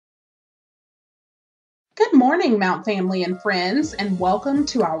morning, Mount family and friends, and welcome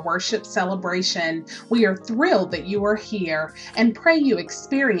to our worship celebration. We are thrilled that you are here and pray you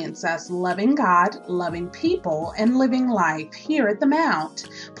experience us loving God, loving people, and living life here at the Mount.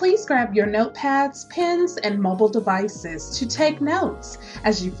 Please grab your notepads, pens, and mobile devices to take notes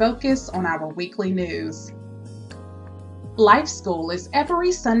as you focus on our weekly news. Life School is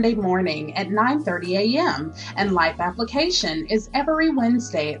every Sunday morning at 9:30 a.m. and Life Application is every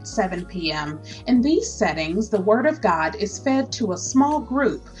Wednesday at 7 p.m. In these settings, the Word of God is fed to a small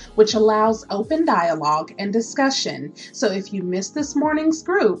group, which allows open dialogue and discussion. So if you missed this morning's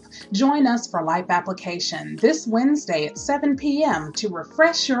group, join us for Life Application this Wednesday at 7 p.m. to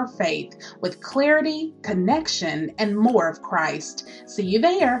refresh your faith with clarity, connection, and more of Christ. See you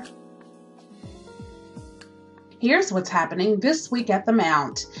there. Here's what's happening this week at the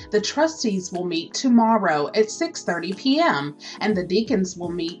Mount. The trustees will meet tomorrow at 6:30 p.m. and the deacons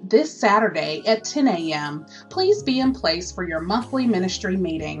will meet this Saturday at 10 a.m. Please be in place for your monthly ministry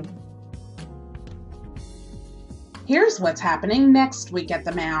meeting. Here's what's happening next week at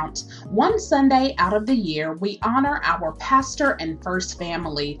the Mount. One Sunday out of the year, we honor our pastor and first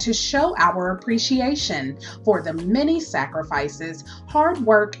family to show our appreciation for the many sacrifices, hard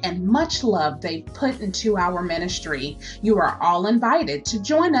work, and much love they've put into our ministry. You are all invited to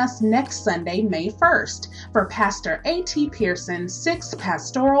join us next Sunday, May 1st, for Pastor A.T. Pearson's 6th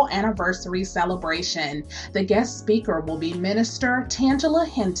pastoral anniversary celebration. The guest speaker will be Minister Tangela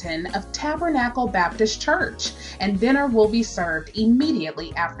Hinton of Tabernacle Baptist Church, and dinner will be served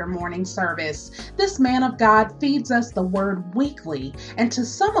immediately after morning service. This man of God feeds us the word weekly and to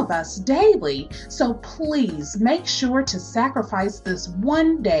some of us daily, so please make sure to sacrifice this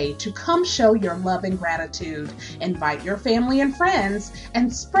one day to come show your love and gratitude. Invite your family and friends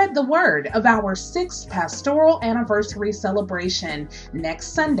and spread the word of our 6th pastoral anniversary celebration next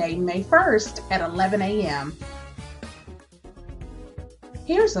Sunday, May 1st at 11 a.m.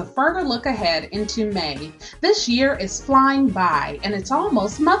 Here's a further look ahead into May. This year is flying by and it's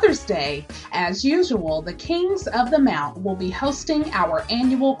almost Mother's Day. As usual, the Kings of the Mount will be hosting our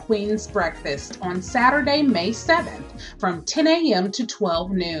annual Queen's Breakfast on Saturday, May 7th from 10 a.m. to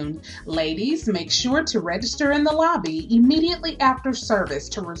 12 noon. Ladies, make sure to register in the lobby immediately after service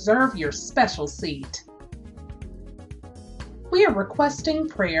to reserve your special seat. We are requesting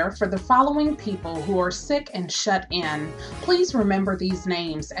prayer for the following people who are sick and shut in. Please remember these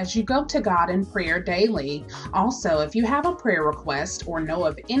names as you go to God in prayer daily. Also, if you have a prayer request or know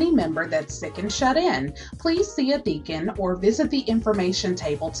of any member that's sick and shut in, please see a deacon or visit the information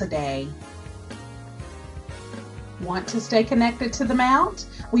table today. Want to stay connected to the Mount?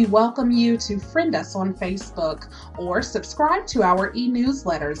 We welcome you to friend us on Facebook or subscribe to our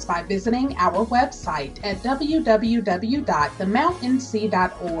e-newsletters by visiting our website at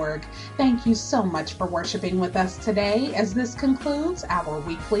www.themountnc.org. Thank you so much for worshiping with us today as this concludes our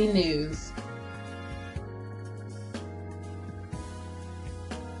weekly news.